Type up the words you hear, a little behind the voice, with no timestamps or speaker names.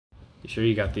Sure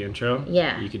you got the intro?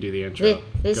 Yeah. You could do the intro.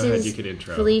 This Go ahead, is you could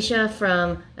intro. Felicia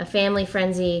from a Family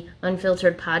Frenzy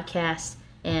Unfiltered podcast,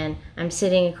 and I'm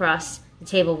sitting across the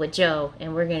table with Joe,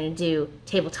 and we're going to do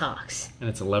table talks. And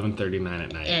it's 11:39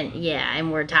 at night.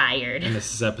 And we're tired. And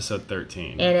this is episode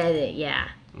 13. And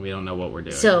we don't know what we're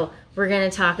doing. So we're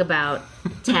going to talk about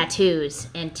tattoos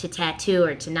and to tattoo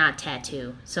or to not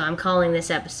tattoo. So I'm calling this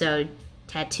episode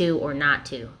Tattoo or Not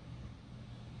To.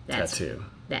 Tattoo.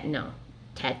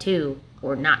 Tattoo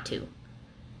or not to.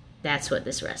 That's what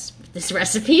this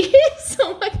recipe is.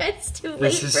 Oh my god, it's too late.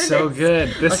 This is so good.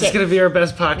 This is going to be our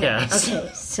best podcast. Okay,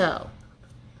 so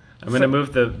I'm going to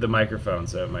move the microphone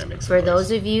so it might make sense. For those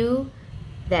of you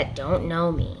that don't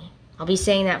know me, I'll be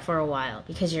saying that for a while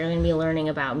because you're going to be learning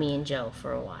about me and Joe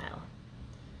for a while.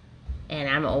 And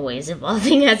I'm always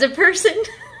evolving as a person.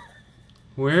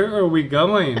 Where are we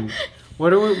going?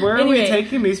 Where are we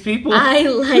taking these people?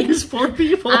 These poor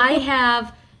people. I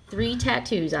have 3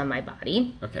 tattoos on my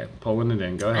body. Okay, pulling it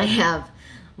in. Go ahead. I have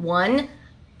one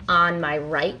on my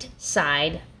right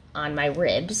side on my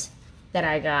ribs that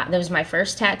I got. That was my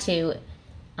first tattoo.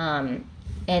 And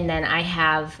then I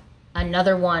have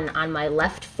another one on my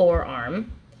left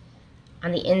forearm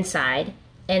on the inside.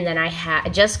 And then I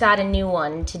just got a new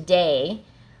one today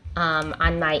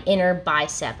on my inner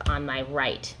bicep on my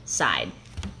right side.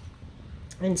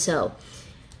 And so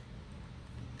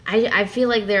I feel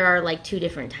like there are like 2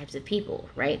 different types of people,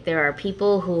 right? There are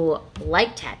people who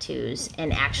like tattoos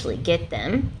and actually get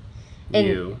them. And,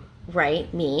 you.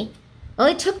 Right, me. Well,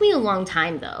 it took me a long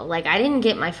time, though. Like, I didn't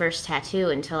get my first tattoo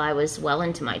until I was well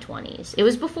into my 20s. It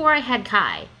was before I had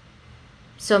Kai.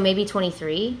 So maybe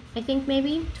 23, I think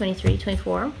maybe. 23,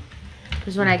 24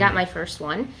 was when I got my first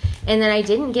one. And then I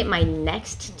didn't get my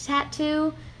next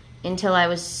tattoo until I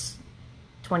was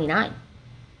 29.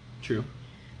 True.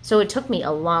 So it took me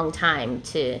a long time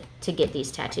to get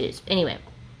these tattoos. Anyway,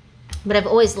 but I've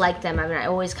always liked them. I mean, I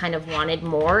always kind of wanted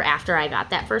more after I got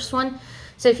that first one.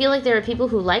 So I feel like there are people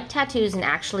who like tattoos and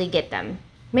actually get them.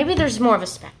 Maybe there's more of a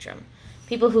spectrum.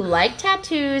 People who like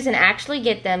tattoos and actually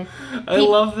get them. I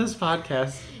love this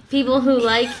podcast. People who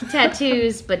like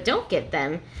tattoos but don't get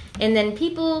them. And then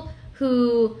people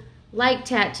who like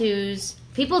tattoos,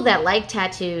 people that like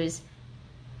tattoos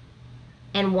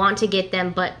and want to get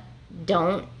them but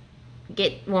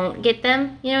won't get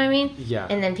them, you know what I mean? Yeah.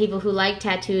 And then people who like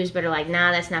tattoos but are like,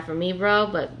 nah, that's not for me, bro,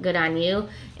 but good on you.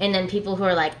 And then people who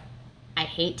are like, I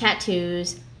hate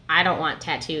tattoos, I don't want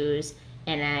tattoos,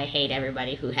 and I hate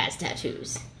everybody who has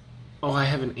tattoos. Oh, I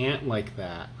have an aunt like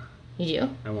that. You do?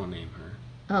 I won't name her.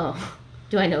 Oh.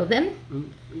 Do I know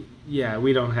them? Yeah,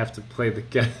 we don't have to play the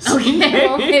guess.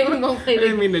 Okay, we won't play the I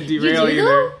didn't mean to derail you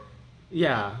there.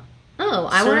 Yeah. Oh,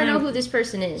 I want to know who this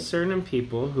person is. Certain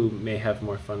people who may have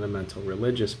more fundamental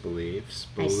religious beliefs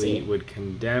would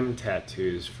condemn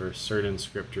tattoos for certain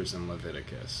scriptures in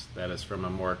Leviticus. That is from a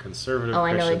more conservative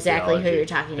Christian I know exactly theology. who you're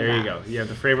talking about. There you go. You have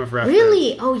the frame of reference.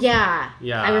 Really? Oh, yeah.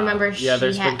 Yeah. I remember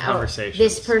there's been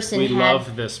conversations. We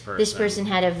love this person. This person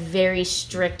had a very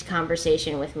strict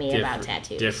conversation with me about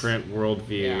tattoos. Different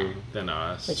worldview than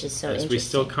us. Which is so interesting. We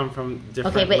still come from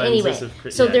different lenses of...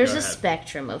 So there's a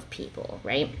spectrum of people,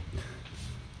 right?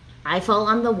 I fall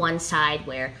on the one side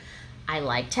where I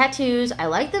like tattoos, I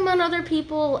like them on other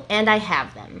people, and I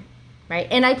have them, right?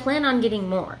 And I plan on getting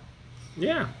more.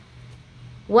 Yeah.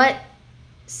 What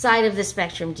side of the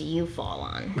spectrum do you fall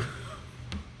on?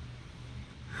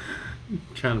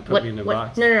 Trying to put me in a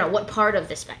box. No. What part of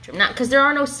the spectrum? Not because there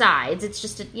are no sides. It's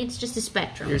just a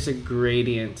spectrum. There's a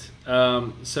gradient.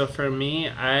 So for me,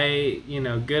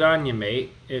 good on you,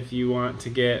 mate. If you want to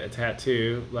get a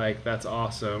tattoo, like that's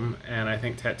awesome, and I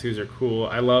think tattoos are cool.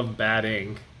 I love Bad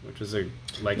Ink, which was a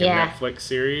Netflix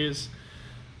series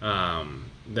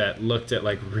that looked at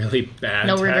like really bad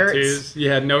tattoos. Regrets.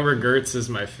 Yeah, No Regrets is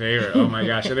my favorite. Oh my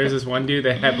gosh! And there's this one dude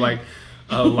that had like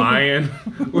a lion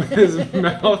with his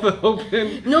mouth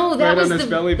open. No, that was on his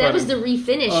belly button. That was the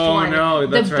refinished one. Oh no,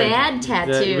 that's the right. bad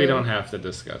tattoo. We don't have to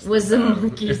discuss. Was the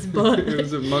monkey's butt? It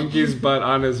was a monkey's butt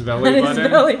on his belly button. On his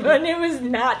belly button. It was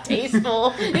not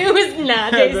tasteful. It was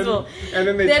not tasteful. And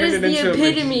then they that turned is it into the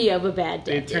epitome of a bad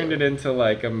tattoo. They turned it into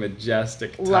like a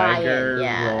majestic tiger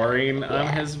roaring on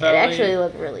his belly. It actually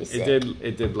looked really sick.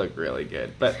 It did look really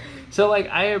good, but. So, like,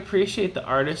 I appreciate the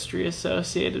artistry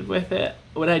associated with it.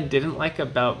 What I didn't like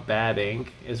about Bad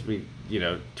Ink, is we,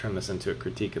 turn this into a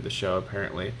critique of the show,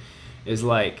 apparently, is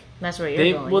like... That's where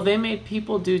you're going. Well, they made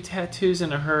people do tattoos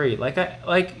in a hurry.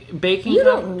 Baking... You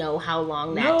don't know how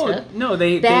long that took. No,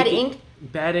 Bad Ink?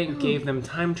 Bad Ink gave them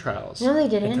time trials. No, they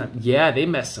didn't. Yeah, they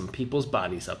messed some people's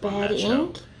bodies up on that show. Bad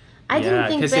Ink? I didn't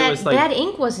think 'cause it was like, Bad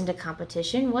Ink wasn't a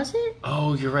competition, was it?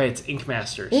 oh, you're right. It's Ink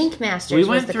Masters. Ink Masters We was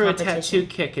went the through a competition. tattoo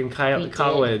kick in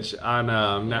college on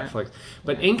Netflix.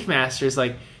 But Ink Masters,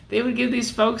 like, they would give these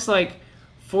folks, like,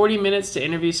 40 minutes to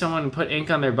interview someone and put ink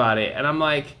on their body. And I'm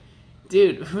like,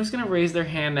 dude, who's going to raise their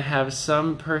hand to have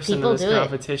some person People in this do it.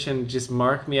 competition just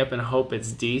mark me up and hope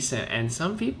it's decent? And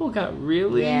some people got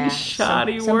really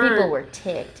shoddy some work. people were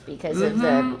ticked because of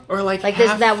the... Or like this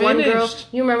that one girl, finished.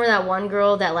 you remember that one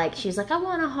girl that like she was like, I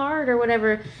want a heart or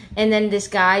whatever, and then this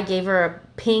guy gave her a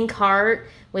pink heart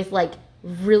with like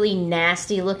really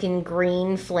nasty looking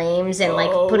green flames and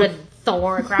like put a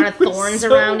crown of thorns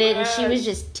so around it, and she mad. was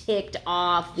just ticked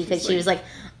off because she was like,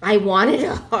 I wanted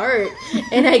a heart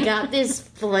and I got this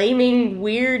flaming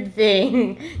weird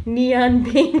thing, neon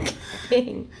pink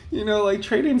thing. You know, like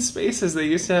Trading Spaces, they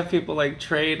used to have people like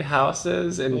trade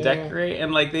houses and decorate,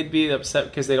 and like they'd be upset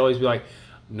because they'd always be like,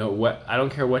 no, what? I don't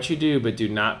care what you do, but do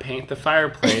not paint the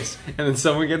fireplace. And then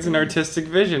someone gets an artistic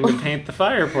vision to paint the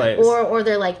fireplace. Or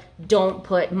they're like, don't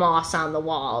put moss on the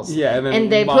walls. Yeah, and then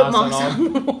they put moss on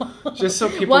on the walls. Just so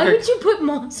people Why could, would you put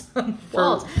moss on the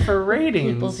walls? for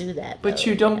ratings. People do that. But though.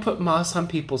 you don't put moss on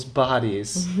people's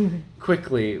bodies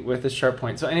quickly with a sharp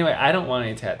point. So anyway, I don't want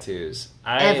any tattoos.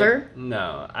 Ever?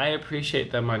 No. I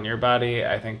appreciate them on your body.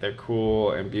 I think they're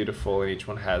cool and beautiful, and each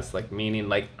one has like meaning.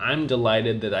 Like, I'm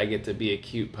delighted that I get to be a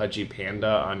cute pudgy panda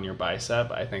on your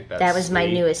bicep. I think that was my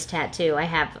newest tattoo. I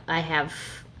have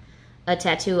a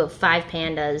tattoo of 5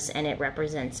 pandas, and it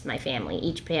represents my family.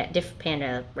 Each different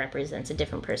panda represents a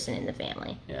different person in the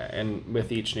family. Yeah, and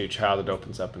with each new child, it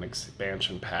opens up an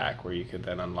expansion pack where you could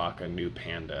then unlock a new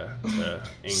panda to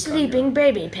ink Sleeping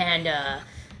baby panda.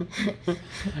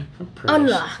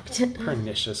 Unlocked.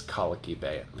 Pernicious colicky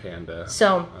panda.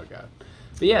 So, oh god.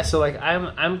 But yeah, so like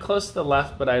I'm close to the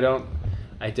left, but I don't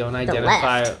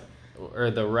identify left.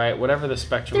 or the right, whatever the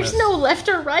spectrum There's is. no left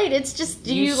or right. It's just,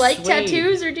 do you like swayed.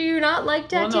 tattoos or do you not like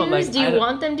tattoos? Well, no, like, do you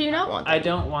want them? Do you not want them? I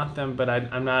don't want them, but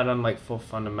I'm not on like full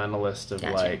fundamentalist of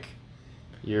Gotcha. like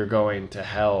you're going to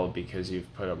hell because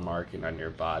you've put a marking on your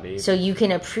body. So you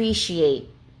can appreciate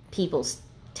people's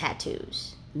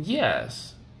tattoos.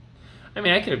 Yes. I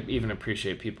mean, I could even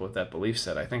appreciate people with that belief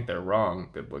set. I think they're wrong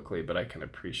biblically, but I can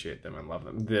appreciate them and love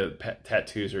them. The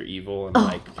tattoos are evil and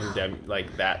like condemn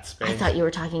like that space. I thought you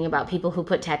were talking about people who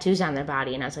put tattoos on their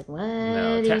body, and I was like, what?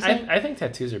 No, did you say? I think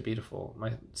tattoos are beautiful.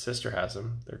 My sister has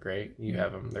them. They're great. You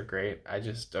have them. They're great. I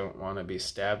just don't want to be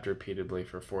stabbed repeatedly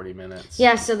for 40 minutes.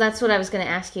 Yeah, so that's what I was going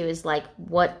to ask you is like,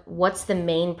 what's the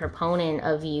main proponent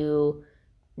of you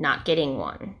not getting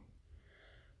one?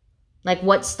 Like,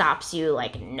 what stops you?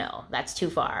 Like, no, that's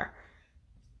too far.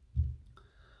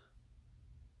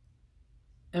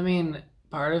 I mean,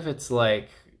 part of it's like,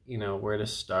 you know, where to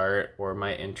start or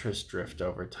my interest drift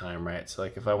over time, right? So,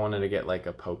 like, if I wanted to get, like,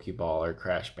 a Pokeball or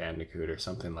Crash Bandicoot or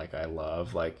something like I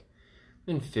love, like,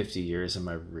 in 50 years, am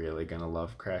I really going to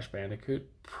love Crash Bandicoot?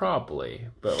 Probably.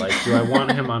 But, like, do I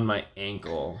want him on my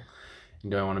ankle?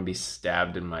 Do I want to be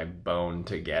stabbed in my bone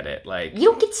to get it? Like,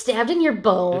 You don't get stabbed in your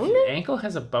bone. if your ankle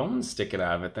has a bone sticking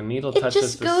out of it, the needle It touches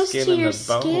just the goes skin to and your the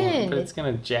bone. skin. But it's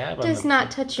going to jab It on does not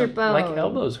touch your bone. Like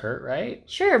elbows hurt, right?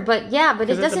 Sure, but it 'Cause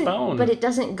it's a doesn't. bone. But it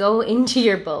doesn't go into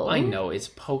your bone. I know, it's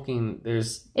poking.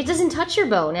 It doesn't touch your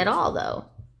bone at all, though.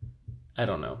 I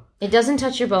don't know. It doesn't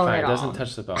touch your bone Fine, at it doesn't all.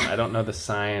 touch the bone. I don't know the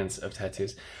science of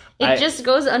tattoos. It just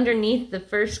goes underneath the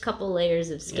first couple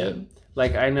layers of skin. Yeah.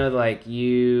 Like, I know, like,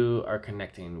 you are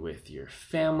connecting with your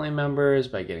family members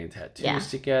by getting tattoos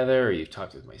together, or you've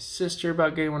talked with my sister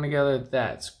about getting one together.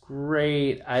 That's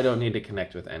great. I don't need to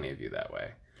connect with any of you that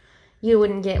way. You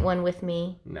wouldn't get one with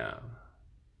me? No.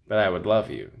 But I would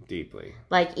love you deeply.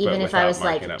 Like, even if I was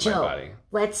like, my Joe, body.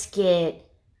 let's get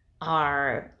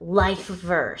our life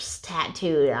verse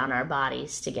tattooed on our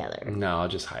bodies together. No, I'll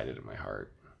just hide it in my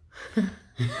heart.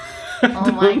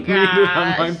 Oh my Need it on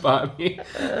my gosh. body.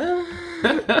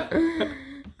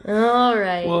 All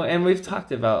right. Well, and we've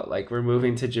talked about, like, we're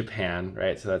moving to Japan,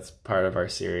 right? So that's part of our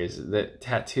series. That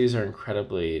tattoos are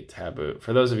incredibly taboo.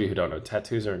 For those of you who don't know,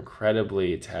 tattoos are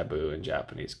incredibly taboo in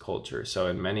Japanese culture. So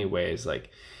in many ways,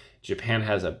 like, Japan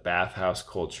has a bathhouse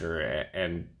culture,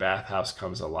 and bathhouse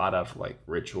comes a lot of, like,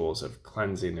 rituals of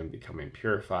cleansing and becoming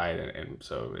purified. And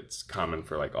so it's common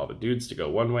for, like, all the dudes to go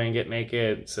one way and get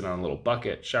naked, sit on a little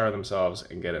bucket, shower themselves,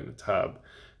 and get in the tub.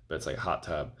 But it's like a hot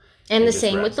tub. and the just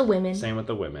same with rest. the women. Same with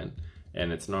the women.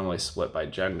 And it's normally split by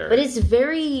gender. But it's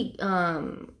very,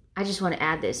 I just want to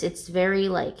add this. It's very,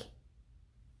 like,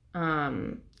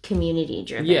 community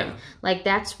driven. Yeah. Like,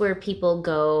 that's where people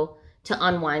go to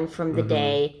unwind from the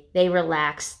day. They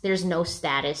relax. There's no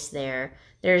status there.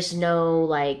 There's no,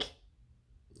 like,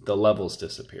 the levels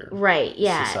disappear. Right,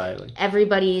 yeah. Societally.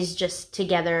 Everybody's just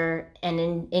together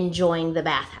and enjoying the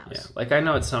bathhouse. Yeah. Like, I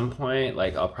know at some point,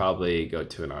 like, I'll probably go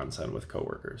to an onsen with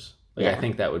coworkers. Like, I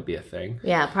think that would be a thing.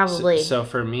 Yeah, probably. So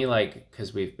for me, like,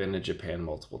 because we've been to Japan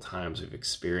multiple times, we've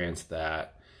experienced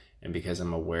that. And because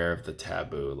I'm aware of the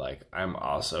taboo, like, I'm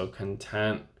also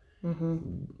content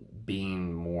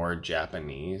being more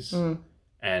Japanese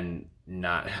and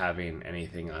not having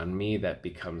anything on me that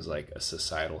becomes like a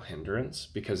societal hindrance,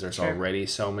 because there's already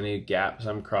so many gaps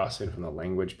I'm crossing, from the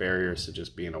language barriers to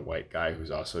just being a white guy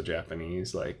who's also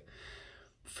Japanese. Like,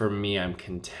 for me, I'm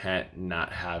content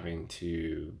not having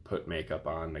to put makeup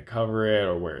on to cover it,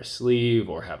 or wear a sleeve,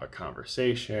 or have a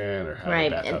conversation, or have a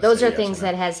bathhouse. Those are things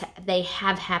that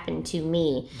have happened to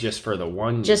me. Just for the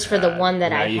one. The one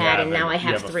that I had, and now I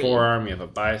have 3. You have a forearm, you have a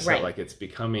bicep. Like, it's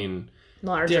becoming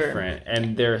larger, different,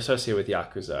 and they're associated with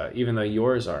Yakuza, even though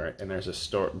yours aren't. And there's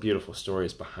beautiful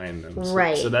stories behind them.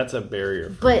 So, so that's a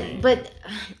barrier for me. But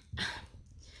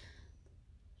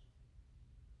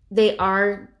they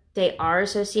are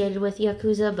associated with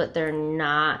Yakuza, but they're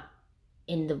not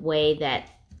in the way that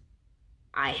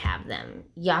I have them.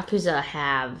 Yakuza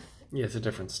have... Yeah, it's a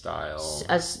different style.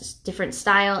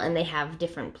 And they have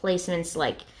different placements.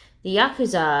 Like, the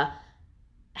Yakuza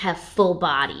have full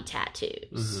body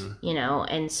tattoos, you know?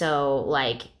 And so,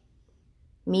 like,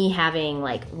 me having,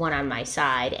 like, one on my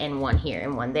side and one here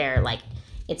and one there, like,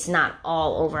 it's not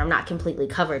all over. I'm not completely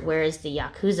covered. Whereas the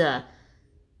Yakuza,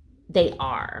 they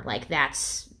are. Like,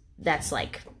 that's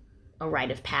like a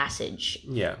rite of passage.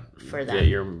 Yeah, for them. Yeah,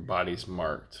 your body's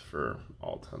marked for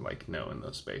all to, like, know in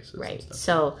those spaces. Right.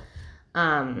 So,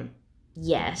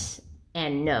 yes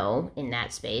and no in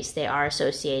that space. They are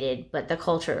associated, but the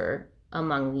culture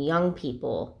among young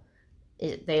people,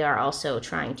 they are also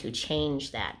trying to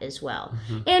change that as well.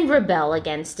 And rebel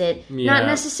against it. Yeah. Not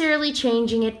necessarily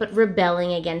changing it, but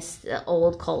rebelling against the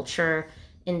old culture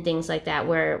and things like that,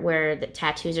 where the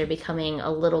tattoos are becoming a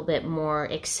little bit more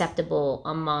acceptable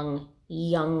among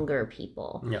younger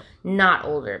people, not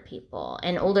older people.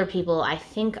 And older people, I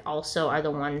think, also are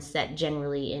the ones that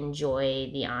generally enjoy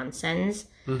the onsens.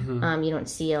 You don't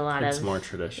see a lot of... It's more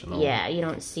traditional. Yeah, you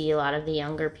don't see a lot of the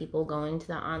younger people going to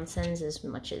the onsens as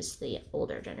much as the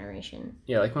older generation.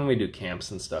 Yeah, like when we do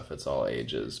camps and stuff, it's all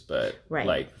ages. But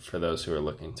like for those who are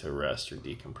looking to rest or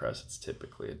decompress, it's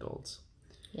typically adults.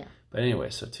 Yeah. But anyway,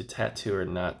 so to tattoo or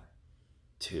not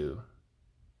to...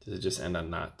 Does it just end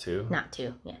on not to? Not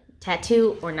to, yeah.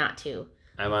 Tattoo or not to.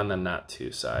 I'm on the not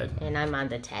to side. And I'm on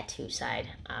the tattoo side,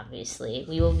 obviously.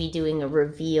 We will be doing a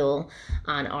reveal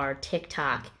on our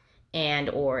TikTok and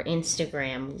or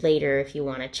Instagram later if you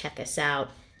want to check us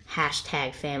out.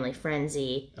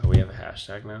 #FamilyFrenzy. Oh, we have a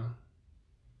hashtag now?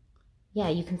 Yeah,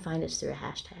 you can find us through a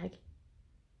hashtag.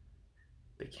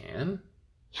 They can?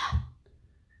 Yeah.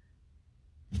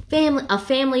 A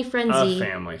family frenzy. A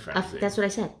family frenzy. That's what I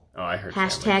said. Oh, I heard #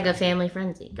 a family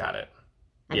frenzy. Got it.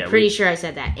 I'm pretty sure I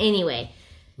said that. Anyway,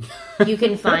 you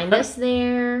can find us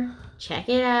there. Check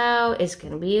it out. It's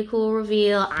going to be a cool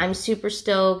reveal. I'm super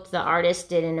stoked. The artist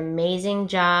did an amazing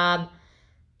job,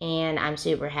 and I'm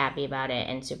super happy about it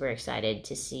and super excited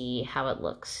to see how it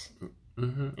looks.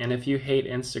 And if you hate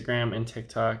Instagram and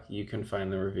TikTok, you can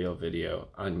find the reveal video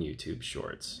on YouTube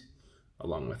Shorts,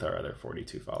 along with our other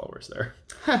 42 followers there.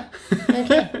 Okay, well, there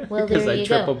you go. Because I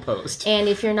triple post. And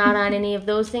if you're not on any of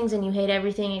those things and you hate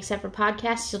everything except for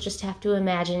podcasts, you'll just have to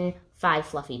imagine 5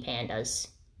 fluffy pandas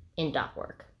in dot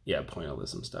work. Yeah,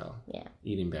 pointillism style. Yeah.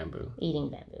 Eating bamboo.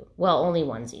 Eating bamboo. Well, only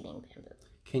one's eating bamboo.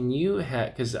 Can you have,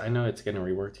 because I know it's getting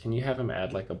reworked, can you have him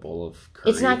add like a bowl of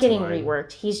curry? It's not getting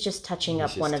reworked. He's just touching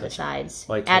up one of the sides,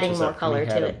 like, adding more color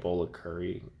to it. A bowl of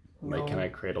curry? No. Like, can I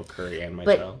cradle curry and my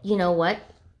But child? you know what?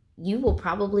 You will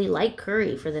probably like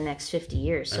curry for the next 50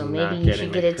 years, so maybe you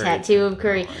should get a tattoo of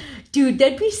curry. Dude,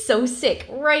 that'd be so sick.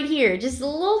 Right here. Just a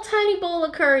little tiny bowl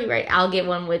of curry. Right, I'll get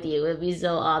one with you. It'd be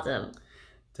so awesome.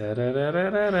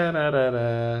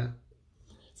 Da-da-da-da-da-da-da-da.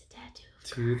 He needs a tattoo of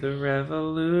curry. To the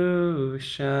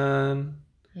revolution.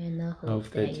 And the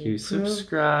hope that you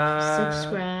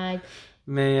subscribe.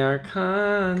 May our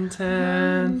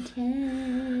content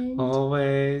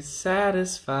always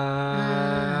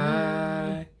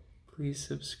satisfy. Please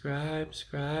subscribe.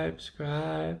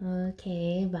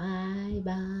 Okay, bye.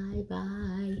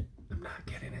 I'm not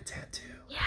getting a tattoo. Yeah.